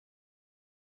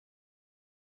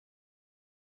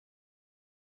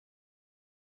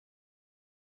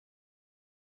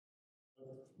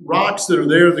rocks that are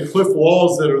there, the cliff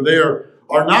walls that are there,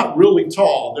 are not really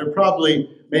tall. They're probably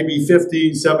maybe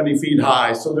 50, 70 feet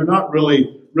high, so they're not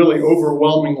really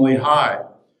overwhelmingly high.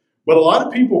 But a lot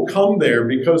of people come there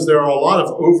because there are a lot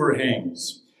of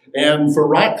overhangs. And for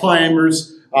rock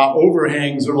climbers,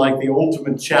 overhangs are like the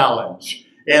ultimate challenge.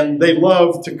 And they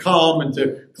love to come and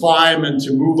to climb and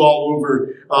to move all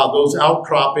over those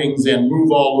outcroppings and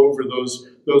move all over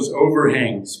those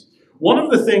overhangs. One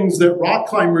of the things that rock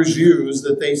climbers use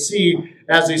that they see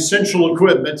as essential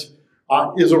equipment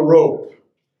is a rope.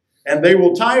 And they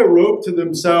will tie a rope to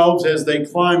themselves as they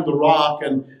climb the rock,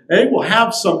 and they will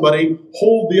have somebody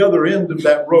hold the other end of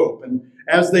that rope. And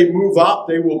as they move up,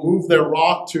 they will move their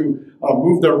rope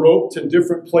to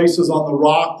different places on the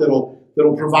rock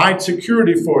that'll provide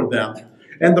security for them.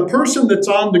 And the person that's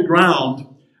on the ground,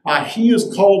 he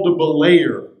is called a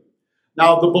belayer.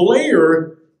 Now, the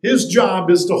belayer, his job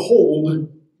is to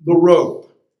hold the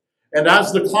rope. And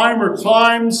as the climber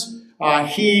climbs,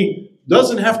 he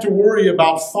doesn't have to worry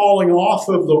about falling off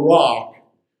of the rock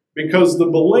because the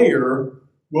belayer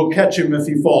will catch him if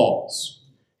he falls.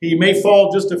 He may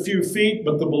fall just a few feet,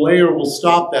 but the belayer will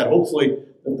stop that. Hopefully,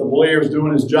 if the belayer is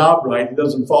doing his job right, he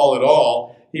doesn't fall at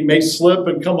all. He may slip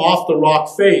and come off the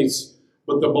rock face,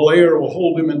 but the belayer will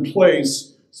hold him in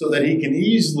place so that he can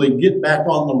easily get back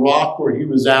on the rock where he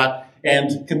was at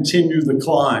and continue the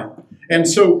climb. And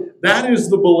so that is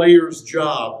the belayer's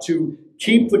job, to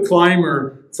keep the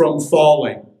climber from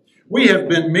falling. We have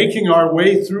been making our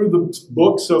way through the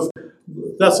books of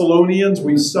Thessalonians.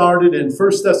 We started in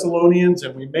 1 Thessalonians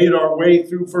and we made our way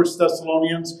through 1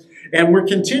 Thessalonians, and we're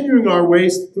continuing our way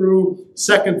through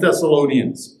 2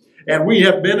 Thessalonians. And we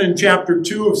have been in chapter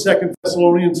 2 of 2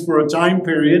 Thessalonians for a time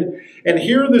period. And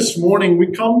here this morning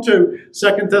we come to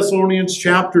 2 Thessalonians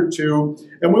chapter 2,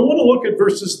 and we want to look at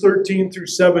verses 13 through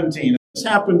 17. This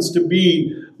happens to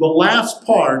be the last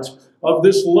part of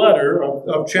this letter,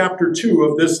 of chapter 2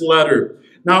 of this letter.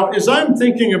 Now, as I'm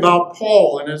thinking about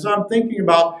Paul, and as I'm thinking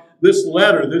about this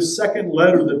letter, this second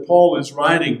letter that Paul is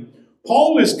writing,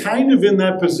 Paul is kind of in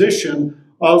that position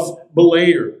of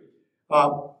belayer.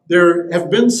 There have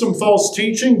been some false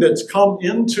teaching that's come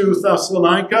into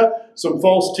Thessalonica, some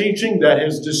false teaching that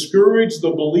has discouraged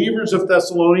the believers of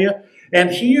Thessalonica, and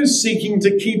he is seeking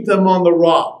to keep them on the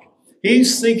rock.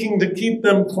 He's seeking to keep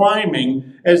them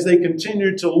climbing as they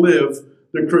continue to live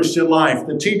the Christian life.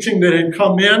 The teaching that had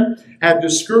come in had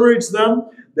discouraged them.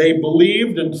 They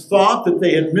believed and thought that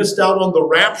they had missed out on the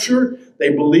rapture.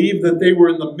 They believed that they were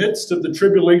in the midst of the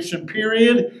tribulation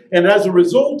period. And as a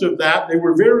result of that, they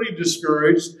were very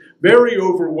discouraged, very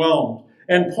overwhelmed.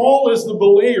 And Paul, as the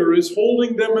belayer, is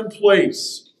holding them in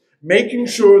place, making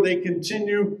sure they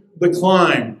continue the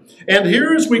climb. And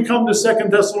here as we come to 2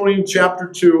 Thessalonians chapter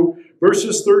 2,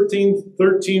 verses 13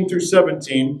 through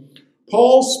 17,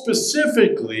 Paul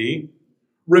specifically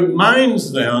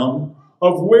reminds them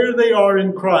of where they are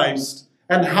in Christ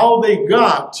and how they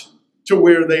got to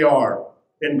where they are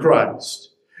in Christ.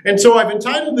 And so I've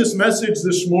entitled this message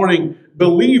this morning,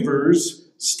 Believers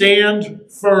Stand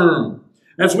Firm.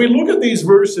 As we look at these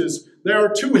verses, there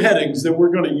are two headings that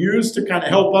we're going to use to kind of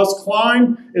help us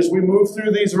climb as we move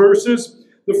through these verses.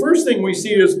 The first thing we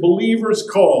see is believers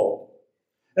called.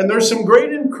 And there's some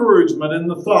great encouragement in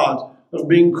the thought of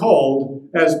being called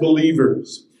as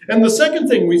believers. And the second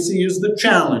thing we see is the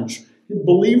challenge.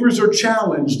 Believers are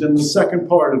challenged in the second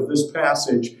part of this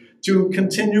passage to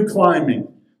continue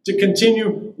climbing, to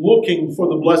continue looking for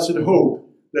the blessed hope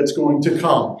that's going to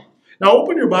come. Now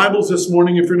open your Bibles this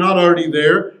morning, if you're not already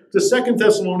there, to 2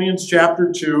 Thessalonians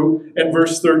chapter 2 and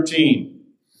verse 13.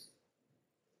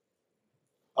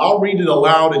 I'll read it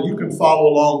aloud and you can follow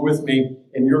along with me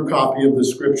in your copy of the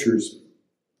Scriptures.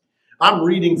 I'm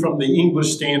reading from the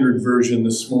English Standard Version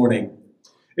this morning.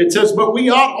 It says, "But we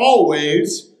ought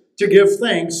always to give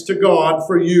thanks to God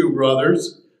for you,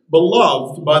 brothers,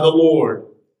 beloved by the Lord,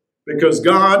 because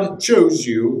God chose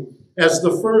you as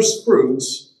the first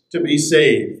fruits to be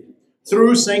saved,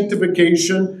 through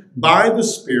sanctification by the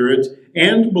Spirit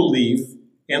and belief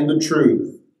in the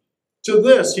truth. To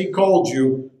this he called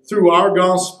you through our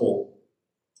gospel,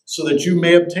 so that you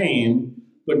may obtain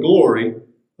the glory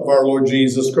of our Lord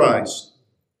Jesus Christ.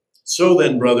 So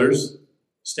then, brothers,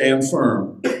 stand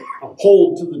firm.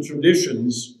 Hold to the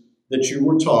traditions that you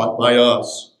were taught by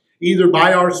us, either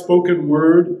by our spoken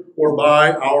word or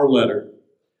by our letter.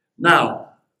 Now,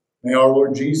 may our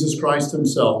Lord Jesus Christ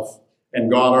himself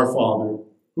and God our Father,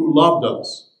 who loved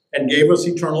us and gave us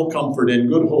eternal comfort and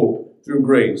good hope through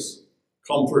grace,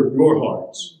 comfort your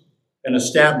hearts and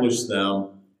establish them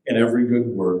in every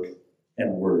good work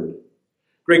and word."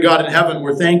 Great God in heaven,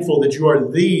 we're thankful that you are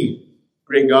the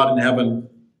great God in heaven,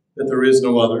 that there is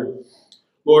no other.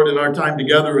 Lord, in our time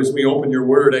together as we open your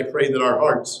word, I pray that our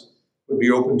hearts would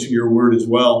be open to your word as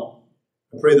well.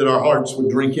 I pray that our hearts would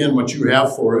drink in what you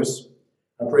have for us.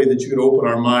 I pray that you would open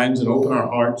our minds and open our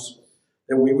hearts,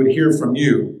 that we would hear from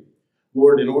you.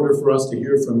 Lord, in order for us to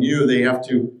hear from you, they have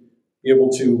to be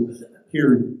able to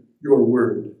hear your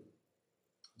word.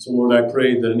 So, Lord, I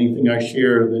pray that anything I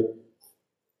share that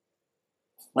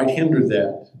might hinder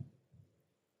that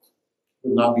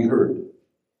would not be heard.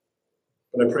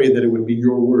 But I pray that it would be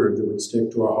your word that would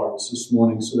stick to our hearts this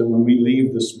morning, so that when we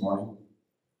leave this morning,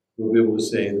 we'll be able to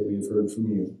say that we've heard from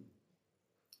you.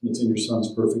 And it's in your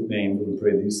Son's perfect name that we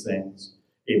pray these things.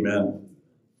 Amen.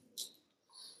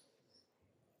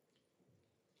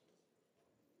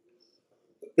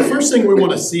 The first thing we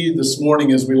want to see this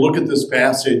morning as we look at this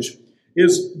passage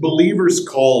is believers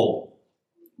called.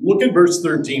 Look at verse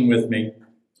 13 with me.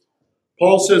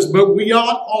 Paul says, "But we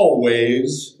ought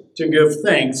always to give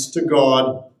thanks to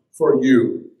God for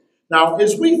you." Now,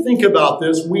 as we think about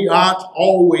this, we ought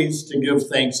always to give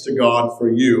thanks to God for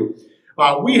you.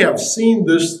 We have seen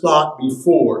this thought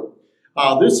before.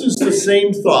 This is the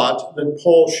same thought that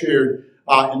Paul shared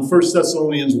in 1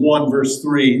 Thessalonians 1, verse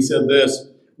 3. He said this,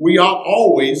 "We ought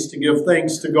always to give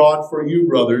thanks to God for you,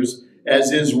 brothers,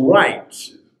 as is right,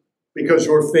 because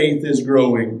your faith is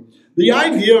growing." The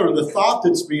idea or the thought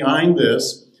that's behind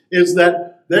this is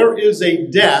that there is a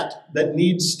debt that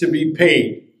needs to be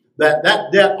paid.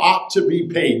 That debt ought to be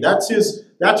paid. That's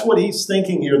what he's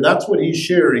thinking here. That's what he's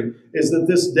sharing, is that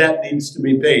this debt needs to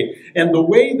be paid. And the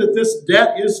way that this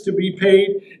debt is to be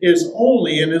paid is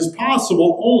only and is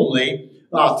possible only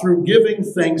through giving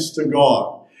thanks to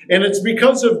God. And it's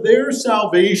because of their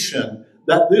salvation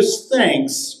that this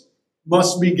thanks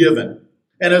must be given.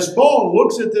 And as Paul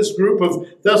looks at this group of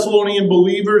Thessalonian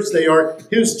believers, they are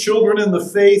his children in the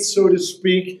faith, so to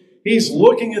speak. He's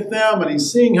looking at them and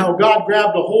he's seeing how God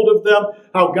grabbed a hold of them,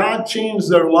 how God changed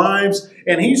their lives.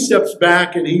 And he steps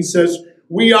back and he says,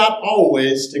 we ought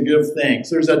always to give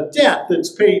thanks. There's a debt that's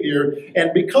paid here.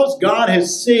 And because God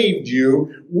has saved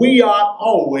you, we ought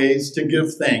always to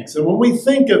give thanks. And when we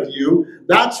think of you,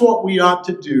 that's what we ought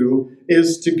to do,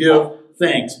 is to give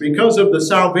thanks because of the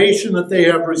salvation that they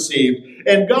have received.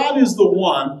 And God is the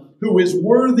one who is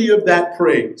worthy of that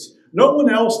praise. No one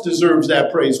else deserves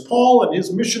that praise. Paul and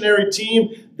his missionary team,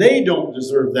 they don't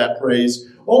deserve that praise.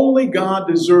 Only God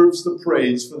deserves the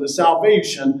praise for the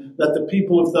salvation that the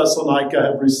people of Thessalonica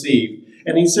have received.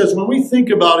 And he says, when we think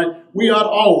about it, we ought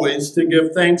always to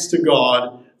give thanks to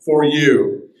God for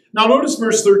you. Now notice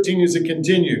verse 13 as it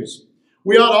continues.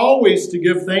 We ought always to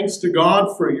give thanks to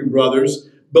God for you, brothers,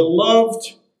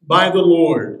 beloved by the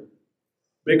Lord,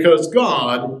 because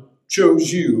God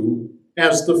chose you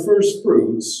as the first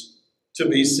fruits to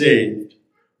be saved.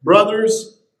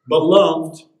 Brothers,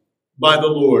 beloved by the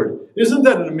Lord. Isn't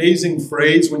that an amazing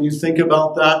phrase when you think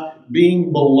about that?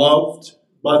 Being beloved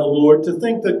by the Lord. To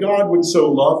think that God would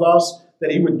so love us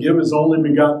that he would give his only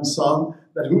begotten Son,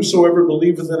 that whosoever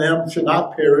believeth in him should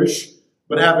not perish,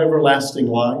 but have everlasting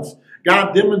life.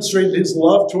 God demonstrated his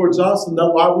love towards us, and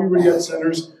that while we were yet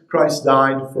sinners, Christ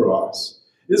died for us.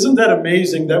 Isn't that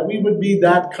amazing that we would be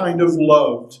that kind of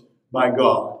loved by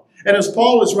God? And as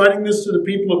Paul is writing this to the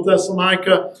people of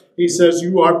Thessalonica, he says,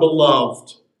 you are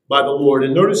beloved by the Lord.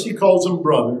 And notice he calls them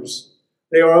brothers.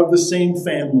 They are of the same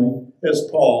family as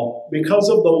Paul because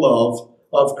of the love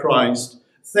of Christ.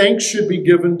 Thanks should be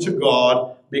given to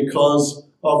God because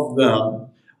of them.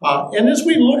 And as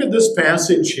we look at this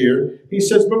passage here, he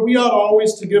says, but we ought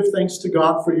always to give thanks to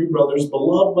God for you, brothers,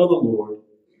 beloved by the Lord,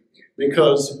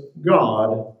 because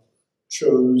God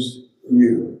chose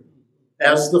you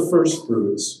as the first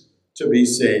fruits to be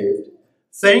saved.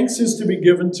 Thanks is to be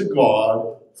given to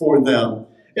God for them.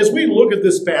 As we look at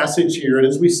this passage here, and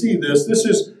as we see this, this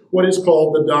is what is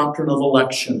called the doctrine of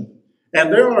election.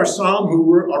 And there are some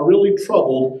who are really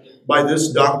troubled by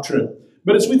this doctrine.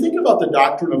 But as we think about the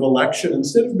doctrine of election,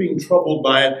 instead of being troubled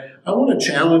by it, I want to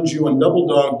challenge you and double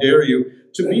dog dare you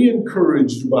to be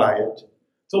encouraged by it.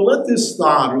 To let this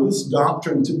thought or this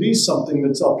doctrine to be something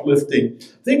that's uplifting.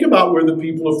 Think about where the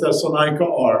people of Thessalonica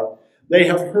are. They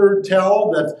have heard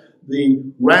tell that the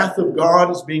wrath of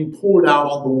God is being poured out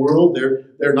on the world.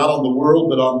 They're not on the world,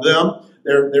 but on them.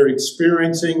 They're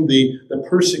experiencing the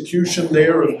persecution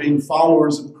there of being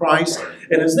followers of Christ.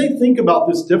 And as they think about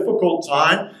this difficult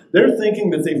time, they're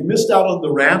thinking that they've missed out on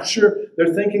the rapture.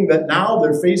 They're thinking that now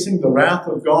they're facing the wrath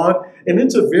of God. And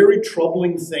it's a very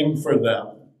troubling thing for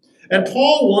them. And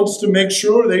Paul wants to make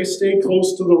sure they stay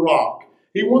close to the rock.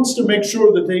 He wants to make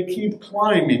sure that they keep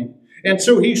climbing. And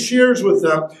so he shares with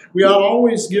them, we ought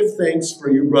always give thanks for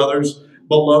you, brothers,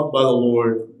 beloved by the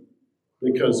Lord,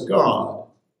 because God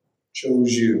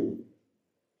chose you.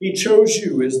 He chose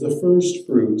you as the first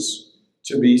fruits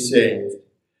to be saved.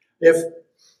 If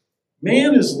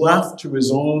man is left to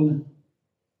his own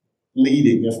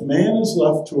leading, if man is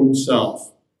left to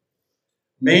himself,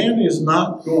 man is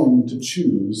not going to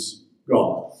choose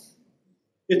God.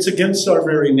 It's against our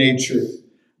very nature.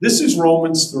 This is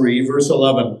Romans 3, verse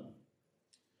 11.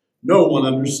 No one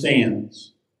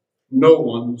understands. No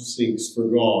one seeks for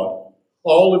God.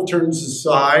 All have turned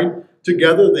aside.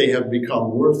 Together they have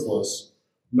become worthless.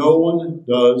 No one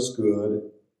does good,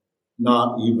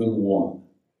 not even one.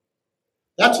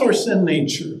 That's our sin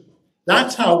nature.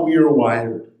 That's how we are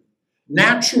wired.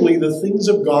 Naturally, the things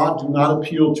of God do not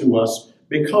appeal to us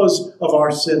because of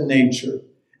our sin nature.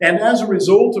 And as a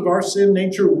result of our sin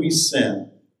nature, we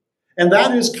sin. And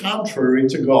that is contrary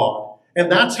to God.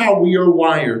 And that's how we are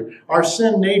wired. Our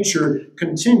sin nature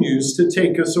continues to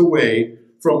take us away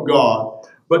from God.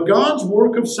 But God's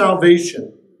work of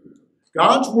salvation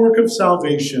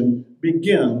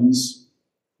begins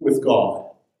with God.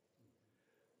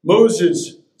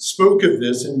 Moses spoke of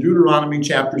this in Deuteronomy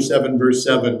chapter 7, verse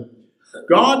 7.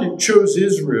 God chose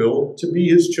Israel to be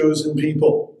his chosen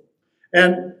people.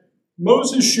 And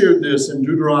Moses shared this in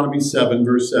Deuteronomy 7,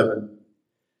 verse 7.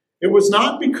 It was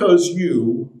not because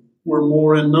you were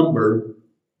more in number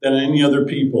than any other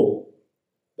people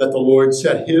that the Lord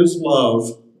set his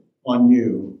love on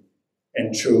you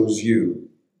and chose you.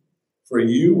 For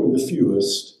you were the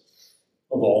fewest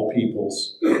of all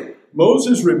peoples.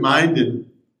 Moses reminded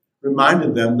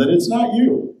them that it's not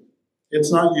you.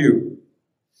 It's not you.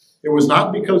 It was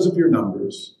not because of your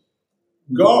numbers.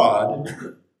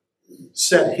 God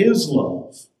set his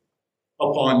love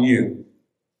upon you,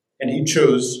 and he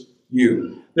chose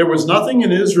you. There was nothing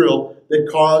in Israel that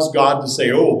caused God to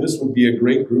say, oh, this would be a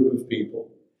great group of people.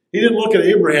 He didn't look at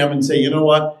Abraham and say, you know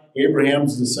what?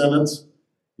 Abraham's descendants,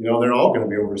 they're all going to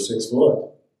be over 6 foot.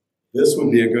 This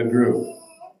would be a good group.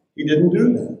 He didn't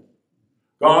do that.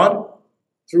 God,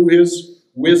 through his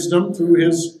wisdom, through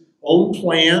his own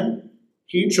plan,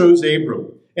 he chose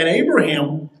Abram. And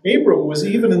Abram was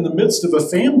even in the midst of a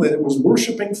family that was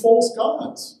worshiping false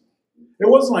gods. It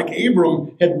wasn't like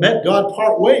Abram had met God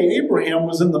part way. Abraham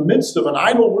was in the midst of an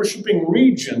idol-worshiping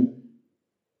region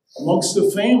amongst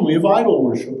a family of idol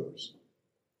worshipers.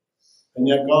 And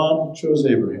yet God chose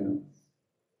Abraham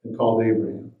and called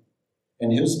Abraham.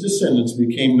 And his descendants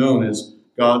became known as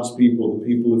God's people, the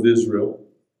people of Israel.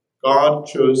 God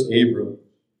chose Abram.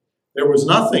 There was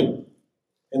nothing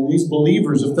in these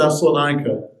believers of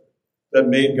Thessalonica that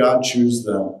made God choose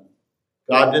them.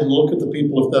 God didn't look at the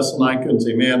people of Thessalonica and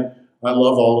say, man, I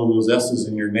love all of those S's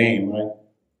in your name. I'm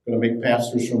going to make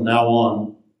pastors from now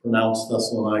on pronounce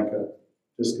Thessalonica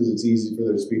just because it's easy for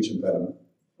their speech impediment.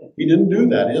 He didn't do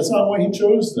that. That's not why he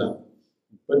chose them.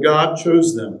 But God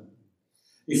chose them.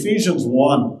 Ephesians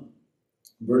 1,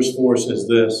 verse 4 says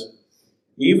this,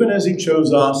 even as he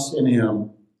chose us in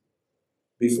him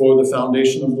before the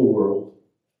foundation of the world,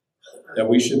 that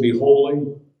we should be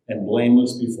holy and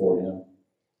blameless before him.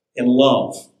 In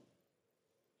love,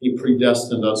 he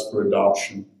predestined us for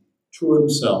adoption to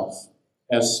himself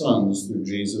as sons through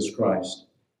Jesus Christ,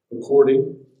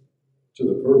 according to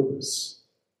the purpose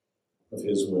of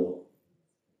his will.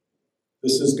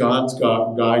 This is God's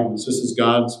guidance. This is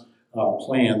God's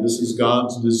plan. This is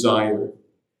God's desire.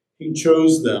 He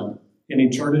chose them in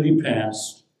eternity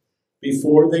past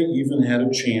before they even had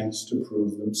a chance to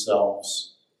prove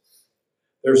themselves.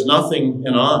 There's nothing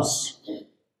in us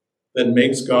that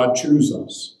makes God choose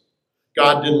us.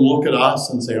 God didn't look at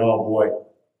us and say, oh boy,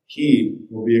 he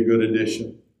will be a good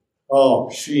addition.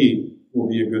 Oh, she will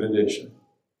be a good addition.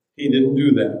 He didn't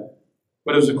do that.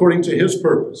 But it was according to his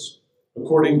purpose,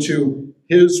 according to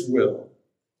his will.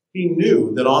 He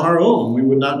knew that on our own we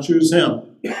would not choose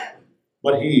him,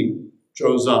 but he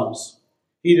chose us.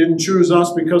 He didn't choose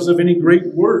us because of any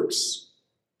great works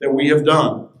that we have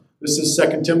done. This is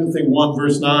 2 Timothy 1,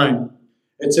 verse 9.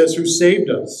 It says, who saved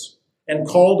us and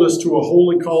called us to a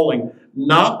holy calling,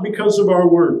 not because of our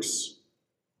works,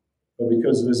 but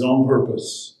because of his own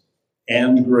purpose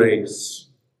and grace,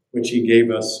 which he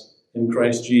gave us in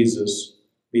Christ Jesus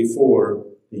before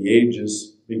the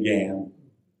ages began.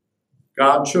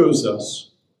 God chose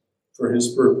us for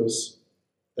his purpose.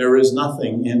 There is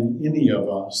nothing in any of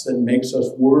us that makes us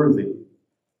worthy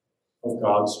of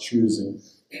God's choosing.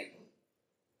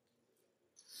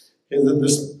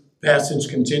 This passage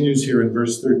continues here in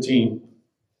verse 13.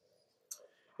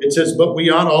 It says, but we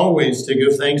ought always to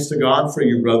give thanks to God for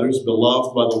you, brothers,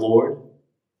 beloved by the Lord,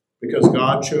 because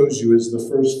God chose you as the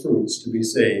first fruits to be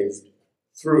saved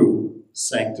through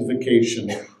sanctification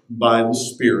by the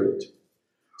Spirit.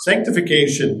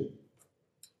 Sanctification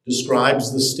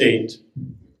describes the state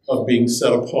of being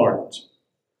set apart.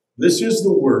 This is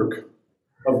the work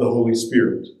of the Holy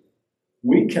Spirit.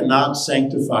 We cannot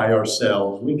sanctify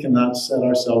ourselves. We cannot set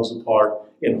ourselves apart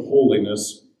in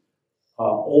holiness.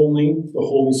 Only the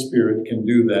Holy Spirit can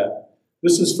do that.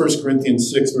 This is 1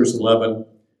 Corinthians 6, verse 11.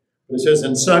 It says,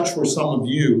 "And such were some of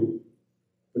you,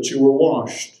 but you were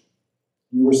washed,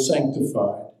 you were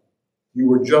sanctified, you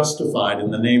were justified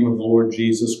in the name of the Lord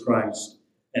Jesus Christ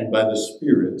and by the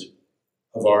Spirit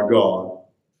of our God."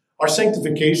 Our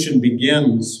sanctification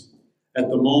begins at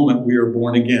the moment we are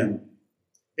born again.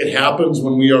 It happens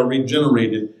when we are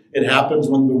regenerated. It happens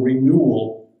when the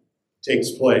renewal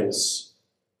takes place,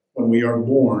 when we are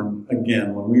born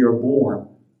again, when we are born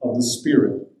of the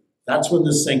Spirit. That's when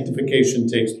this sanctification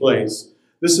takes place.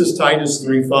 This is Titus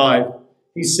 3:5.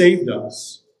 He saved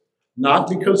us, not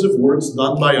because of works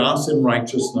done by us in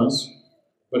righteousness,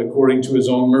 but according to his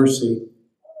own mercy,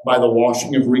 by the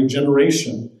washing of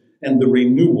regeneration and the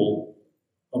renewal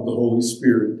of the Holy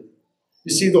Spirit.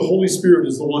 You see, the Holy Spirit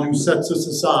is the one who sets us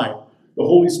aside. The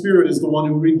Holy Spirit is the one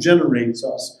who regenerates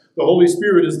us. The Holy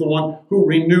Spirit is the one who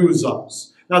renews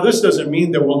us. Now, this doesn't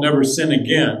mean that we'll never sin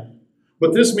again,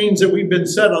 but this means that we've been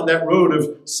set on that road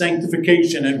of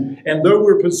sanctification. And though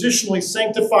we're positionally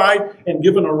sanctified and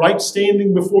given a right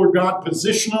standing before God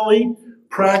positionally,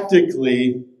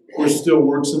 practically, we're still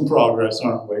works in progress,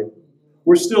 aren't we?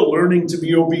 We're still learning to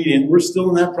be obedient. We're still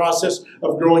in that process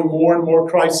of growing more and more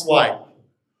Christ-like.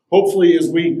 Hopefully, as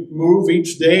we move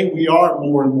each day, we are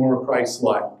more and more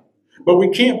Christ-like. But we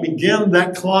can't begin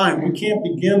that climb. We can't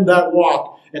begin that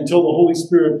walk until the Holy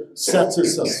Spirit sets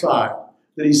us aside,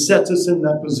 that he sets us in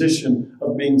that position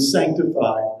of being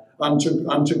sanctified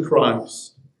unto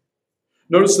Christ.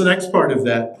 Notice the next part of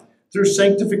that. Through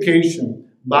sanctification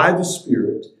by the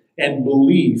Spirit and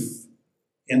belief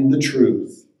in the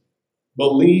truth.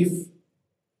 Belief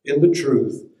in the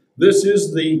truth. This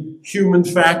is the human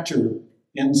factor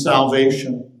in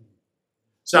salvation.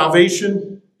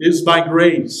 Salvation is by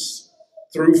grace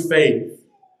through faith.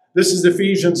 This is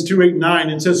Ephesians 2:8-9.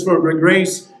 It says, "For by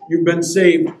grace you've been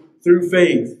saved through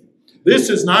faith. This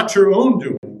is not your own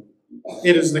doing.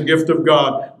 It is the gift of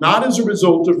God, not as a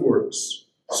result of works,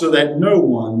 so that no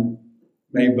one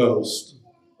may boast."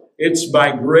 It's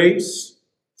by grace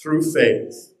through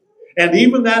faith. And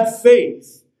even that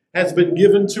faith has been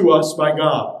given to us by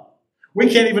God. We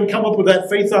can't even come up with that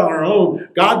faith on our own.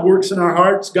 God works in our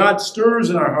hearts. God stirs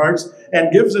in our hearts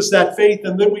and gives us that faith,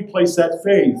 and then we place that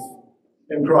faith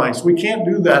in Christ. We can't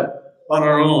do that on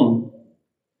our own.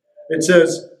 It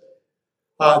says,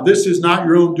 this is not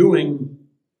your own doing.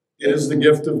 It is the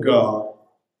gift of God,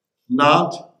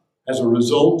 not as a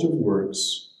result of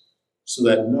works, so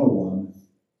that no one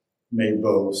may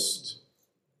boast.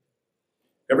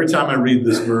 Every time I read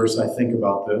this verse, I think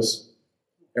about this.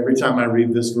 Every time I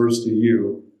read this verse to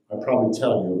you, I probably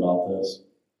tell you about this.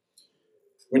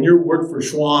 When you work for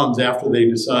Schwann's, after they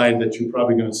decide that you're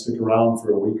probably going to stick around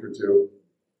for a week or two,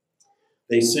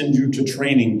 they send you to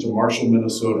training to Marshall,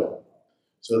 Minnesota.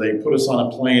 So they put us on a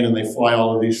plane and they fly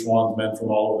all of these Schwann's men from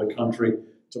all over the country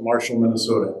to Marshall,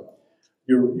 Minnesota.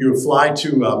 You fly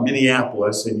to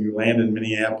Minneapolis and you land in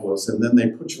Minneapolis, and then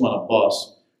they put you on a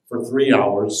bus for 3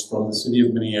 hours from the city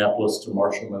of Minneapolis to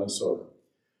Marshall, Minnesota.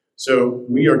 So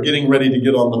we are getting ready to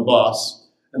get on the bus,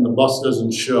 and the bus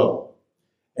doesn't show.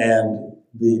 And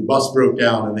the bus broke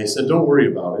down, and they said, "Don't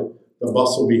worry about it. The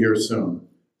bus will be here soon."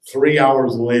 3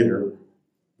 hours later,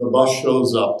 the bus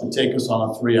shows up to take us on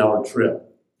a 3-hour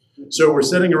trip. So we're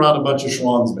sitting around a bunch of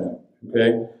Schwann's men,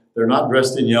 okay? They're not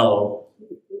dressed in yellow,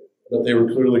 but they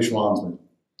were clearly Schwann's men.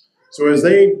 So as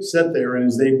they sat there and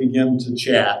as they begin to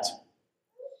chat,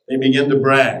 they begin to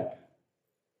brag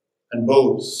and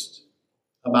boast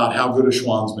about how good a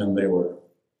Schwann's men they were.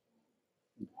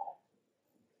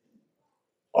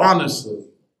 Honestly,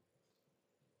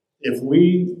 if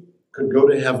we could go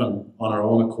to heaven on our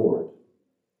own accord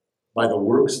by the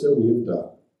works that we have done,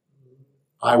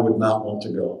 I would not want to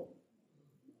go.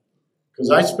 Because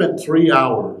I spent 3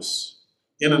 hours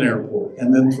in an airport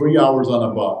and then 3 hours on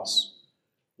a bus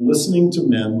listening to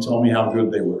men tell me how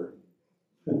good they were.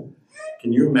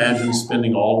 Can you imagine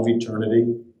spending all of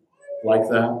eternity like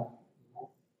that?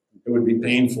 It would be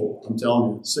painful, I'm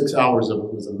telling you. 6 hours of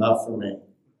it was enough for me.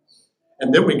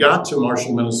 And then we got to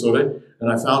Marshall, Minnesota,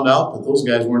 and I found out that those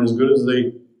guys weren't as good as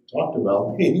they talked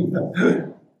about being.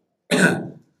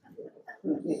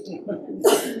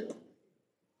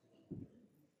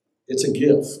 It's a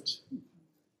gift.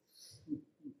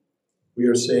 We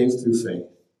are saved through faith,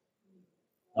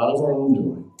 not of our own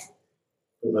doing,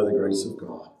 but by the grace of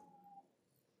God.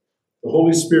 The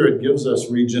Holy Spirit gives us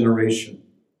regeneration.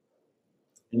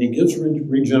 And he gives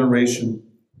regeneration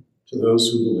to those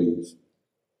who believe.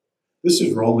 This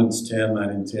is Romans 10, 9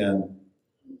 and 10.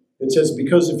 It says,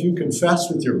 because if you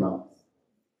confess with your mouth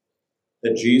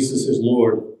that Jesus is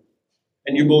Lord,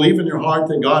 and you believe in your heart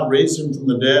that God raised him from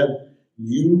the dead,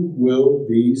 you will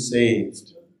be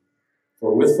saved.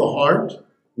 For with the heart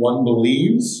one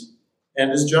believes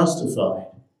and is justified,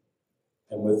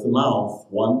 and with the mouth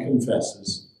one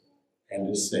confesses and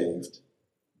is saved.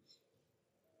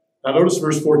 Now notice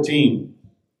verse 14.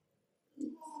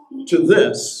 To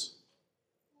this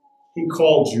he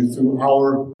called you through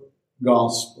our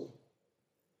gospel.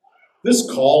 This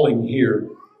calling here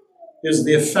is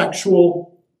the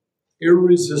effectual,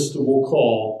 irresistible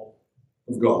call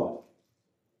of God.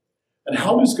 And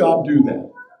how does God do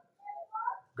that?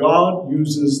 God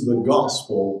uses the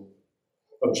gospel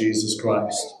of Jesus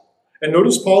Christ. And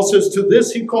notice Paul says, to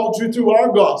this he called you through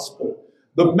our gospel.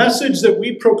 The message that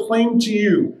we proclaim to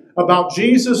you about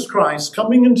Jesus Christ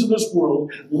coming into this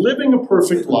world, living a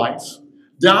perfect life,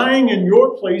 dying in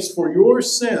your place for your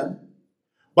sin.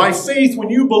 By faith, when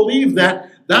you believe that,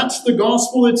 that's the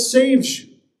gospel that saves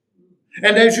you.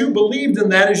 And as you believed in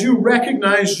that, as you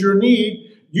recognized your need,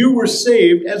 you were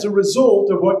saved as a result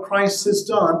of what Christ has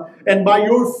done, and by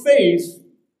your faith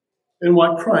in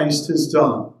what Christ has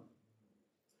done.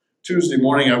 Tuesday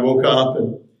morning, I woke up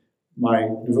and my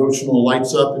devotional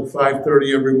lights up at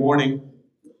 5:30 every morning.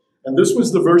 And this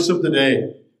was the verse of the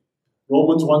day,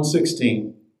 Romans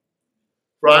 1:16.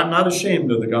 For I am not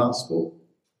ashamed of the gospel,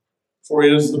 for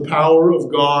it is the power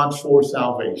of God for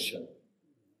salvation.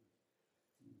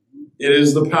 It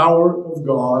is the power of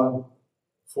God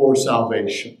for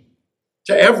salvation.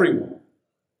 To everyone.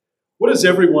 What does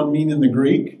everyone mean in the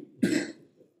Greek?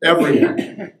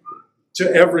 Everyone.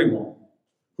 To everyone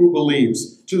who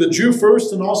believes. To the Jew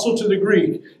first and also to the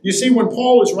Greek. You see, when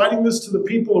Paul is writing this to the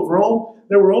people of Rome,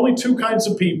 there were only two kinds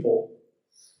of people.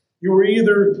 You were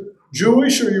either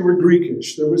Jewish or you were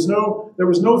Greekish. There was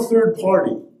no third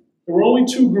party. There were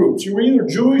only two groups. You were either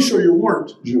Jewish or you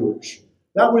weren't Jewish.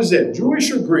 That was it.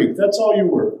 Jewish or Greek. That's all you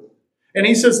were. And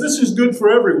he says this is good for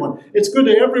everyone. It's good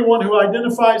to everyone who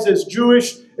identifies as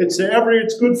Jewish. It's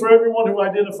good for everyone who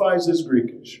identifies as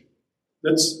Greekish.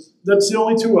 That's the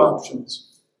only two options.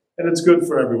 And it's good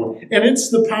for everyone. And it's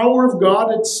the power of God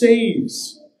that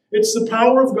saves. It's the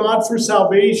power of God for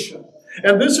salvation.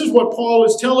 And this is what Paul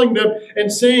is telling them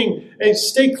and saying, hey,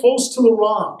 stay close to the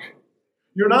rock.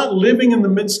 You're not living in the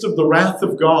midst of the wrath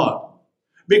of God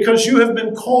because you have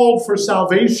been called for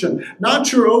salvation.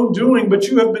 Not your own doing, but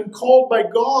you have been called by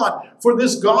God for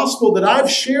this gospel that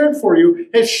I've shared for you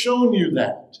has shown you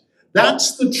that.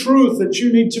 That's the truth that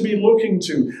you need to be looking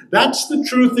to. That's the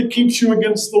truth that keeps you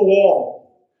against the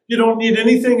wall. You don't need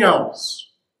anything else.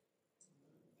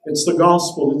 It's the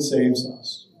gospel that saves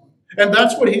us. And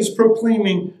that's what he's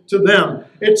proclaiming to them.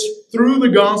 It's through the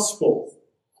gospel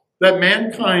that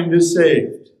mankind is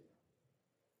saved.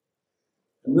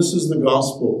 And this is the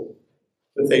gospel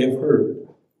that they have heard.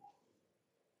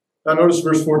 Now notice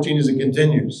verse 14 as it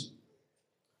continues.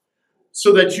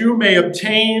 So that you may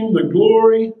obtain the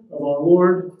glory of our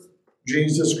Lord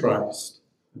Jesus Christ.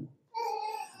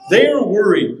 They are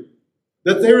worried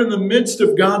that they're in the midst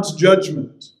of God's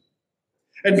judgment.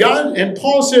 And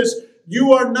Paul says,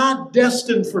 you are not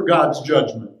destined for God's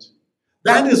judgment.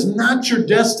 That is not your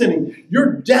destiny.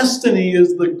 Your destiny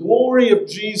is the glory of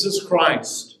Jesus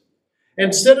Christ.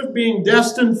 Instead of being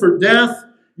destined for death,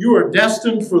 you are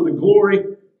destined for the glory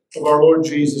of our Lord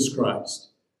Jesus Christ.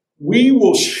 We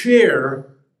will share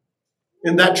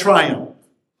in that triumph.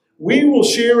 We will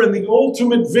share in the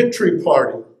ultimate victory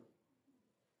party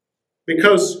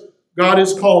because God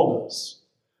has called us,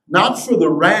 not for the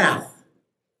wrath,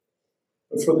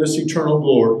 but for this eternal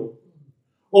glory.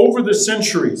 Over the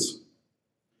centuries,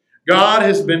 God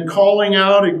has been calling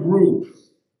out a group.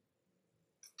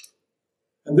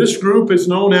 And this group is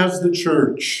known as the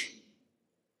church.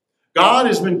 God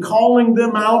has been calling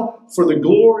them out for the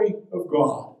glory of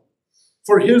God.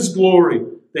 For His glory,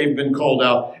 they've been called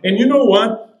out. And you know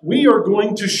what? We are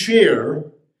going to share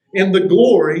in the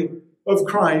glory of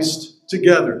Christ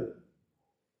together.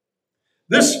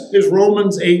 This is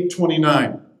Romans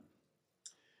 8:29.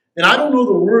 And I don't know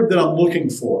the word that I'm looking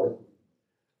for.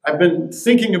 I've been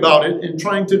thinking about it and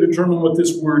trying to determine what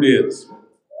this word is.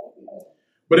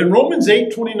 But in Romans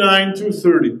 8:29 through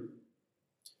 30,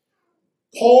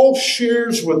 Paul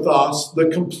shares with us the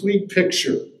complete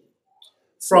picture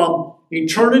from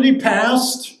eternity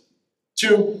past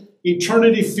to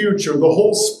eternity future, the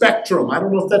whole spectrum. I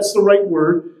don't know if that's the right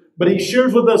word, but he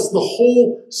shares with us the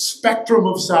whole spectrum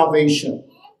of salvation.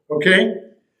 Okay?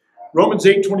 Romans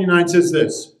 8:29 says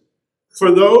this,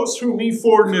 For those whom he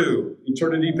foreknew,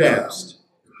 eternity past,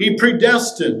 he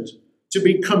predestined to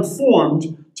be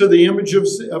conformed to the image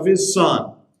of his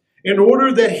Son, in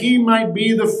order that he might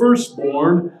be the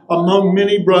firstborn among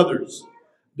many brothers.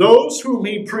 Those whom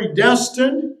he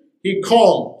predestined, he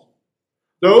called.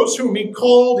 Those whom he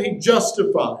called, he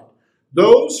justified.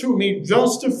 Those whom he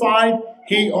justified,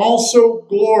 he also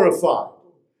glorified.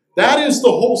 That is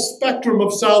the whole spectrum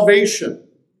of salvation.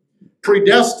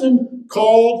 Predestined,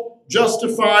 called,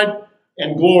 justified,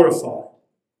 and glorified.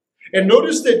 And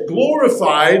notice that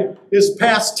glorified is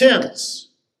past tense.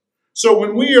 So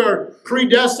when we are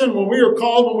predestined, when we are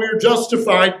called, when we are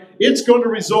justified, it's going to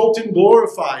result in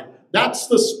glorified. That's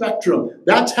the spectrum.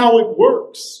 That's how it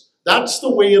works. That's the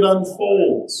way it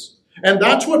unfolds. And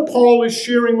that's what Paul is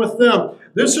sharing with them.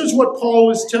 This is what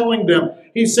Paul is telling them.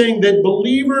 He's saying that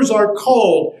believers are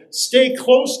called. Stay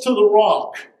close to the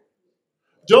rock.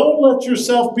 Don't let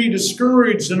yourself be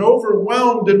discouraged and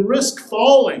overwhelmed and risk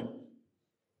falling.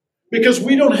 Because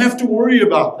we don't have to worry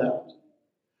about that.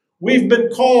 We've been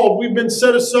called. We've been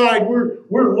set aside.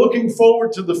 We're looking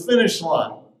forward to the finish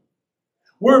line.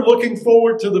 We're looking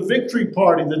forward to the victory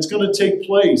party that's going to take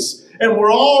place. And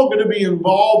we're all going to be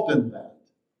involved in that.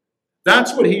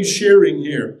 That's what he's sharing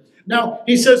here. Now,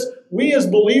 he says, we as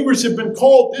believers have been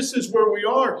called. This is where we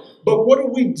are. But what do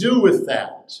we do with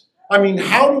that? I mean,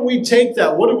 how do we take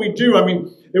that? What do we do? I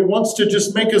mean, it wants to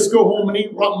just make us go home and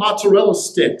eat mozzarella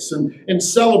sticks and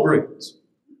celebrate.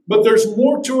 But there's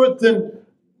more to it than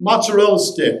mozzarella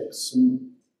sticks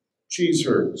and cheese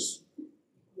curds.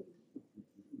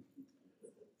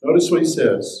 Notice what he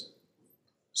says.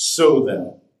 So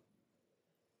then.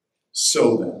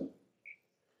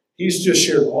 He's just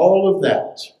shared all of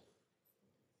that.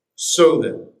 So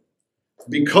then,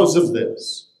 because of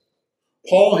this,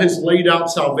 Paul has laid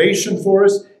out salvation for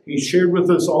us. He shared with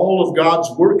us all of God's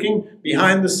working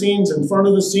behind the scenes, in front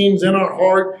of the scenes, in our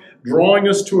heart, drawing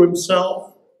us to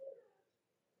himself.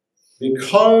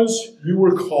 Because you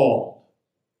were called,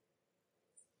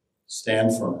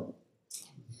 stand firm.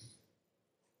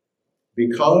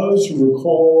 Because you were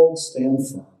called, stand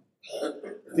firm.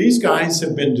 These guys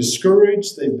have been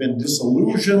discouraged. They've been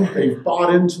disillusioned. They've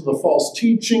bought into the false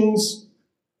teachings.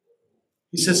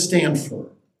 He says, stand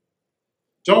firm.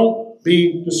 Don't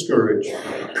be discouraged.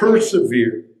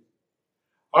 Persevere.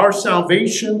 Our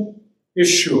salvation is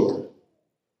sure.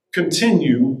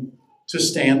 Continue to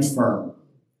stand firm.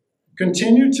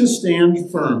 Continue to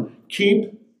stand firm.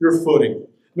 Keep your footing.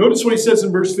 Notice what he says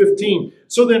in verse 15.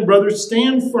 So then, brothers,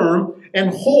 stand firm and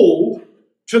hold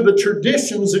to the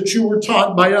traditions that you were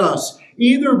taught by us,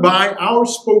 either by our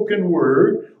spoken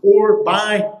word or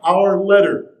by our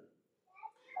letter.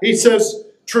 He says,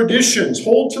 traditions,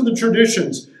 hold to the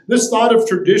traditions. This thought of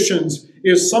traditions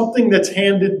is something that's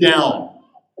handed down.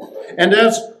 And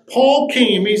as Paul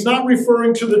came, he's not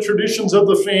referring to the traditions of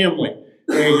the family.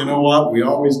 Hey, you know what? We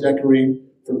always decorate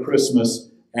for Christmas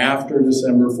after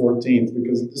December 14th,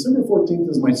 because December 14th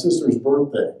is my sister's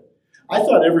birthday. I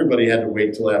thought everybody had to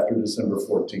wait till after December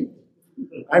 14th.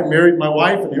 I married my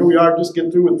wife, and here we are, just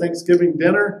getting through with Thanksgiving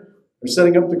dinner. We're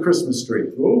setting up the Christmas tree.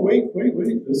 Oh, wait.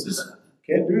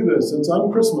 Can't do this. It's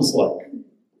un-Christmas-like.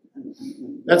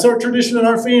 That's our tradition in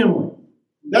our family.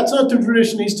 That's not the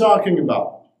tradition he's talking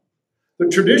about. The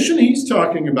tradition he's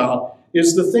talking about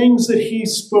is the things that he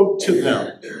spoke to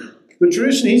them. The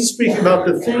tradition he's speaking about,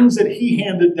 the things that he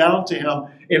handed down to him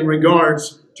in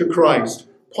regards to Christ.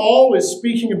 Paul is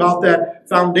speaking about that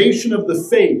foundation of the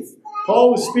faith.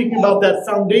 Paul is speaking about that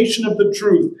foundation of the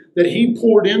truth that he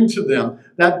poured into them,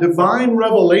 that divine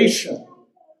revelation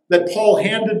that Paul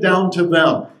handed down to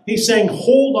them. He's saying,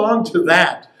 hold on to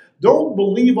that. Don't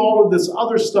believe all of this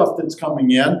other stuff that's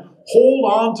coming in.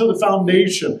 Hold on to the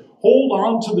foundation. Hold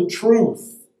on to the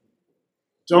truth.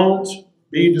 Don't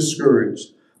be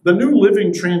discouraged. The New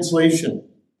Living Translation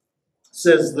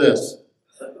says this: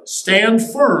 stand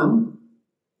firm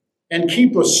and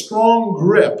keep a strong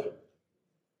grip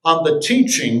on the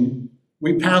teaching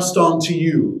we passed on to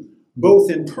you,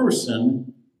 both in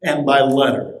person and by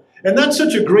letter. And that's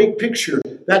such a great picture,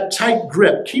 that tight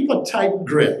grip. Keep a tight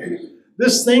grip.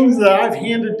 This thing that I've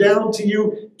handed down to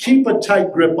you, keep a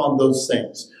tight grip on those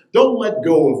things. Don't let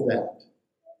go of that.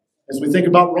 As we think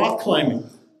about rock climbing,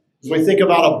 as we think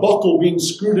about a buckle being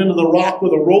screwed into the rock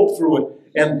with a rope through it,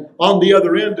 and on the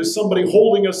other end is somebody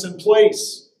holding us in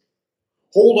place.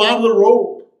 Hold on to the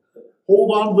rope.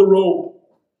 Hold on to the rope.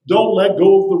 Don't let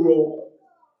go of the rope.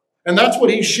 And that's what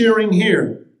he's sharing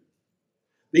here.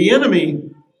 The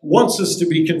enemy wants us to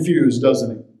be confused,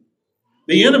 doesn't he?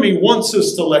 The enemy wants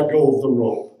us to let go of the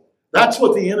rope. That's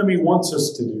what the enemy wants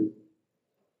us to do.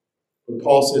 But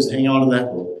Paul says, hang on to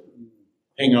that rope.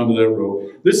 Hang on to that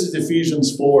rope. This is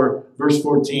Ephesians 4, verse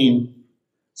 14.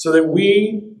 So that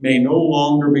we may no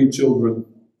longer be children,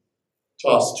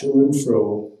 tossed to and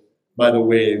fro by the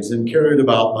waves and carried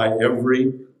about by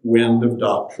every wind of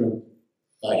doctrine,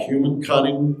 by human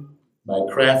cunning, by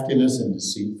craftiness and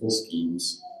deceitful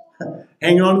schemes.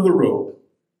 Hang on to the rope.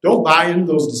 Don't buy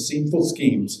into those deceitful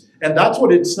schemes. And that's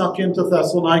what it snuck into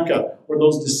Thessalonica, were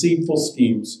those deceitful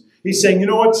schemes. He's saying, you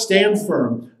know what? Stand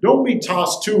firm. Don't be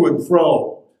tossed to and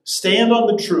fro. Stand on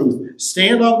the truth.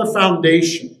 Stand on the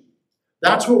foundation.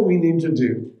 That's what we need to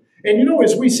do. And you know,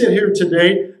 as we sit here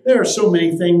today, there are so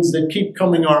many things that keep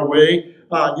coming our way.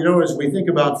 As we think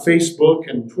about Facebook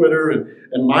and Twitter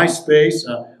and MySpace,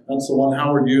 that's the one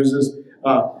Howard uses.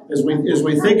 As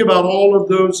we think about all of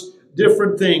those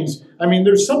different things, I mean,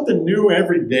 there's something new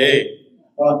every day.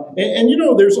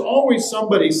 There's always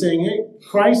somebody saying, hey,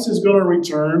 Christ is going to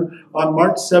return on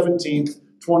March 17th,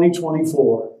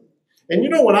 2024.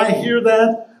 And when I hear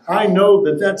that, I know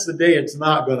that that's the day it's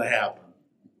not going to happen.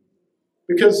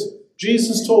 Because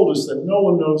Jesus told us that no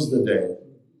one knows the day.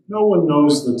 No one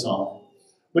knows the time.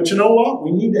 But you know what?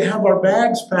 We need to have our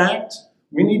bags packed.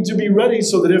 We need to be ready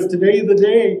so that if today the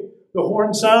day the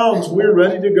horn sounds, we're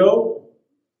ready to go.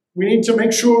 We need to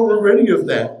make sure we're ready of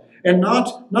that and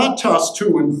not tossed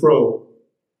to and fro.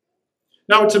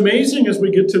 Now, it's amazing as we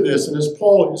get to this, and as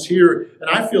Paul is here, and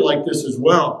I feel like this as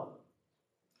well,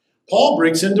 Paul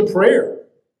breaks into prayer.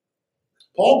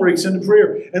 Paul breaks into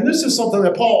prayer. And this is something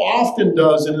that Paul often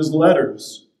does in his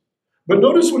letters. But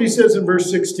notice what he says in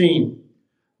verse 16.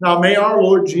 Now may our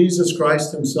Lord Jesus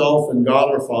Christ himself and God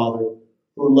our Father,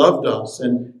 who loved us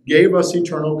and gave us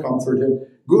eternal comfort and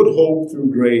good hope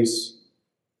through grace,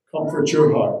 comfort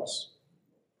your hearts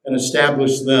and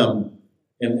establish them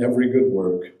in every good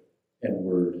work and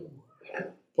word.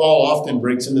 Paul often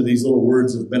breaks into these little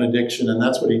words of benediction, and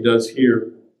that's what he does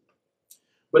here.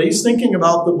 But he's thinking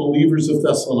about the believers of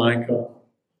Thessalonica.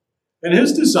 And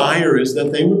his desire is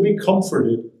that they would be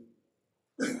comforted,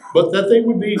 but that they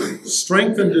would be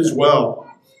strengthened as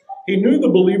well. He knew the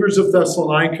believers of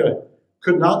Thessalonica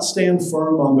could not stand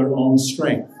firm on their own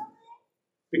strength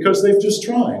because they've just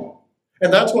tried.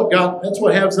 And that's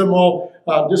what has them all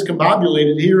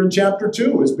discombobulated here in chapter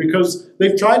 2, is because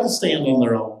they've tried to stand on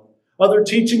their own. Other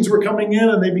teachings were coming in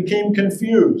and they became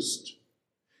confused.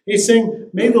 He's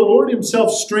saying, may the Lord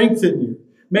himself strengthen you.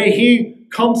 May he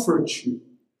comfort you.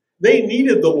 They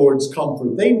needed the Lord's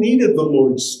comfort. They needed the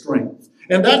Lord's strength.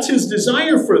 And that's his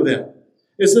desire for them,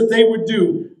 is that they would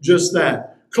do just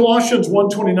that. Colossians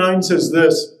 1:29 says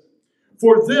this,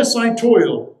 for this I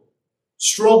toil,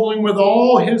 struggling with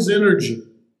all his energy,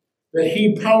 that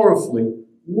he powerfully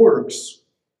works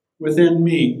within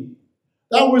me.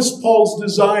 That was Paul's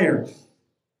desire,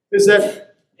 is that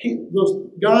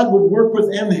God would work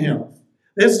within him.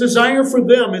 His desire for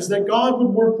them is that God would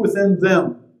work within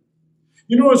them.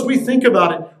 As we think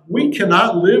about it, we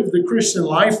cannot live the Christian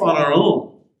life on our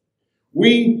own.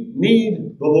 We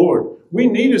need the Lord. We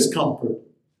need his comfort.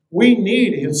 We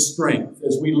need his strength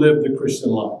as we live the Christian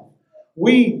life.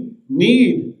 We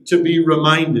need to be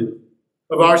reminded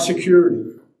of our security.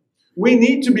 We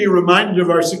need to be reminded of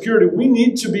our security. We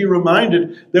need to be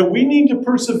reminded that we need to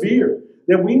persevere,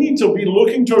 that we need to be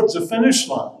looking towards the finish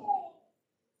line,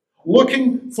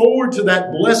 looking forward to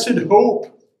that blessed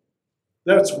hope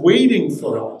that's waiting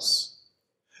for us.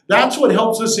 That's what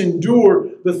helps us endure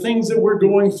the things that we're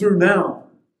going through now.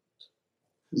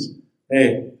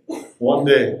 Hey, one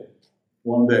day.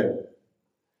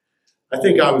 I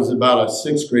think I was about a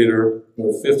sixth grader or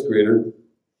a fifth grader.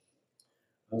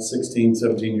 I was 16,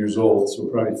 17 years old, so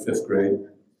probably fifth grade.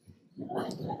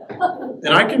 And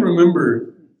I can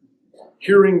remember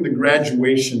hearing the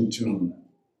graduation tune.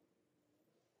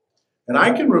 And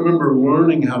I can remember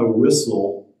learning how to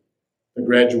whistle the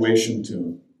graduation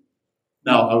tune.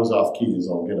 Now, I was off key as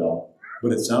all get out,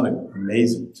 but it sounded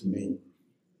amazing to me.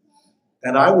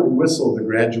 And I would whistle the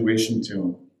graduation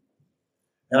tune.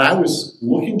 And I was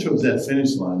looking towards that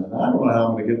finish line, and I don't know how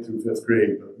I'm going to get through fifth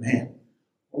grade, but man,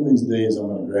 one of these days I'm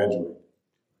going to graduate.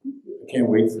 I can't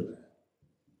wait for that.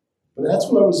 But that's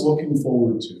what I was looking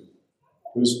forward to,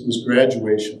 was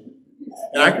graduation.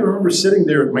 And I can remember sitting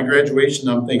there at my graduation,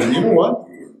 I'm thinking, you know what?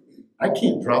 I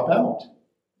can't drop out.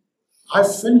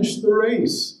 I've finished the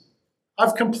race.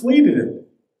 I've completed it.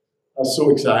 I was so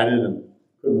excited and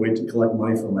couldn't wait to collect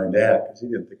money from my dad because he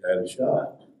didn't think I had a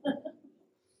shot.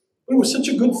 But it was such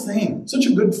a good thing, such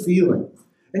a good feeling.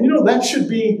 And that should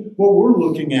be what we're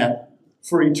looking at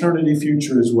for eternity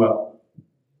future as well.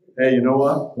 Hey, you know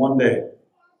what? One day,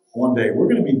 we're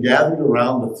going to be gathered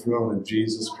around the throne of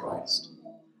Jesus Christ.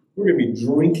 We're going to be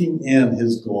drinking in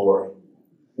his glory.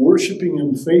 worshiping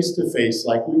Him face to face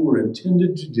like we were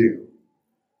intended to do,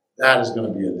 that is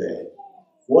going to be a day.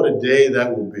 What a day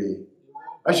that will be.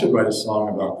 I should write a song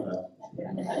about that.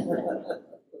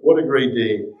 What a great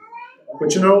day.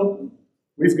 But you know,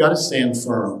 we've got to stand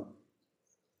firm.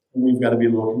 And we've got to be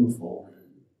looking forward.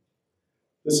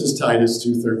 This is Titus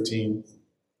 2:13.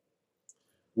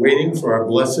 Waiting for our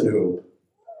blessed hope,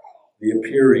 the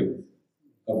appearing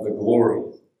of the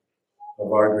glory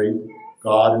of our great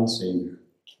God and Savior,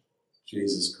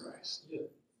 Jesus Christ.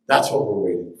 That's what we're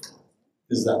waiting for,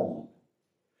 is that moment.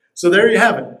 So there you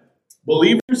have it.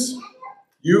 Believers,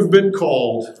 you've been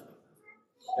called.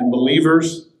 And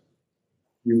believers,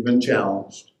 you've been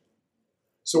challenged.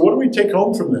 So what do we take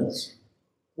home from this?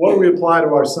 What do we apply to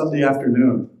our Sunday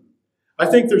afternoon? I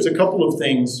think there's a couple of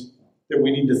things that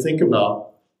we need to think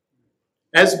about.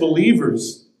 As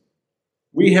believers,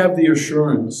 we have the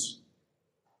assurance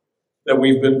that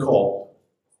we've been called.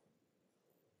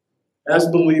 As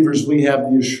believers, we have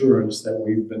the assurance that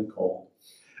we've been called.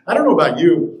 I don't know about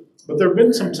you, but there have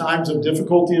been some times of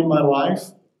difficulty in my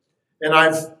life, and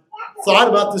I've thought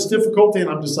about this difficulty, and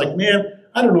I'm just like, man,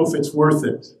 I don't know if it's worth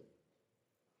it.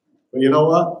 But you know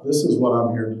what? This is what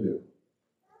I'm here to do.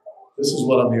 This is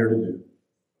what I'm here to do.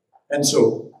 And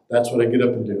so that's what I get up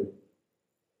and do.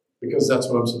 Because that's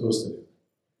what I'm supposed to do.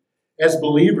 As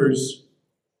believers,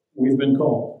 we've been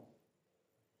called.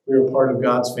 We're a part of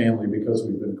God's family because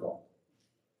we've been called.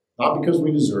 Not because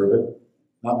we deserve it.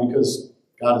 Not because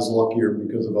God is luckier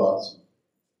because of us.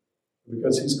 But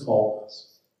because He's called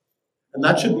us. And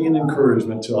that should be an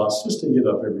encouragement to us just to get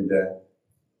up every day.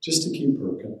 Just to keep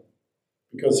working.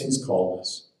 Because He's called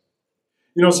us.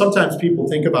 You know, sometimes people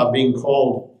think about being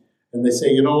called and they say,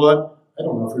 you know what? I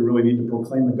don't know if we really need to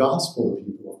proclaim the gospel to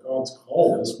people. If God's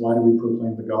called us, why do we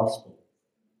proclaim the gospel?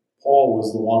 Paul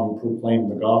was the one who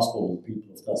proclaimed the gospel to the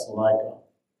people of Thessalonica.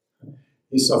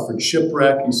 He suffered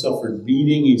shipwreck, he suffered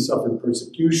beating, he suffered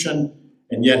persecution,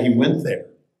 and yet he went there.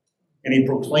 And he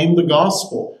proclaimed the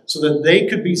gospel so that they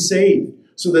could be saved,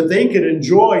 so that they could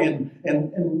enjoy and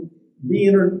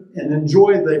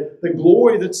enjoy the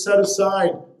glory that's set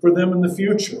aside for them in the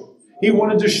future. He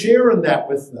wanted to share in that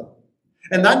with them.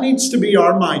 And that needs to be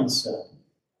our mindset.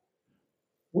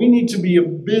 We need to be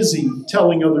busy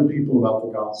telling other people about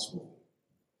the gospel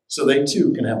so they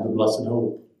too can have the blessed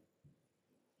hope.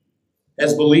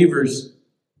 As believers,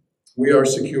 we are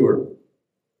secure.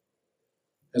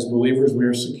 As believers, we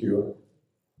are secure.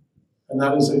 And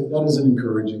that is an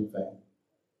encouraging thing.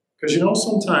 Because you know,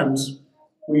 sometimes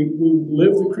we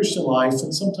live the Christian life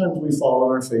and sometimes we fall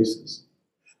on our faces.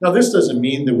 Now, this doesn't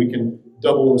mean that we can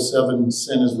 007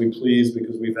 sin as we please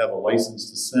because we have a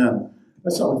license to sin.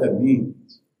 That's not what that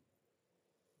means.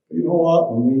 But you know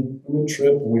what? When we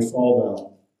trip, when we fall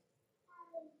down,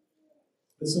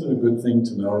 isn't it a good thing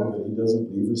to know that He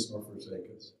doesn't leave us nor forsake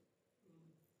us?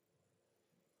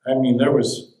 I mean, there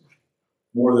was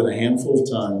more than a handful of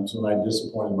times when I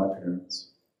disappointed my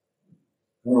parents.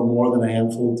 There were more than a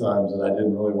handful of times that I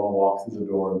didn't really want to walk through the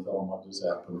door and tell them what just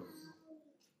happened.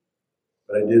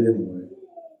 But I did anyway.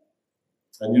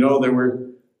 And you know, there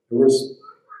was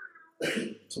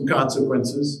some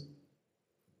consequences.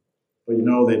 But you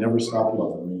know, they never stopped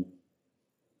loving me.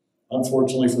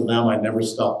 Unfortunately for them, I never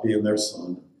stopped being their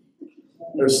son.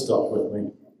 They're stuck with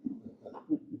me.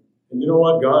 And you know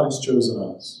what? God has chosen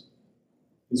us.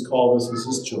 He's called us as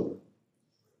His children.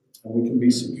 And we can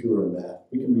be secure in that.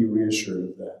 We can be reassured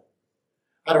of that.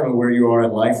 I don't know where you are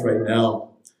in life right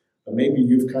now, but maybe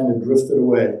you've kind of drifted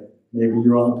away. Maybe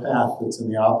you're on a path that's in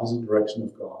the opposite direction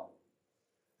of God.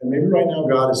 And maybe right now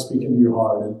God is speaking to your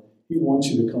heart and He wants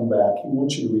you to come back. He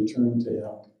wants you to return to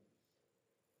Him.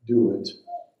 Do it.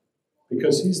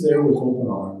 Because He's there with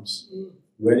open arms,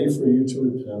 ready for you to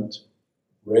repent,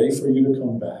 ready for you to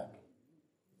come back.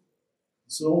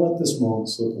 So don't let this moment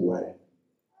slip away.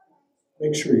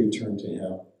 Make sure you turn to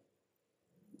Him.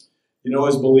 You know,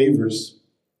 as believers,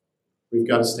 we've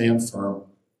got to stand firm.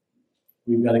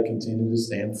 We've got to continue to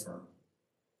stand firm.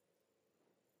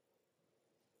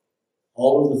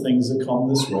 All of the things that come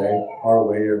this way, our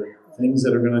way, are things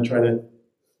that are going to try to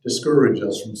discourage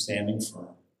us from standing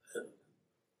firm.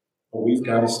 But we've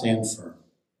got to stand firm.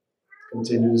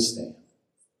 Continue to stand.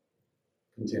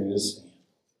 Continue to stand.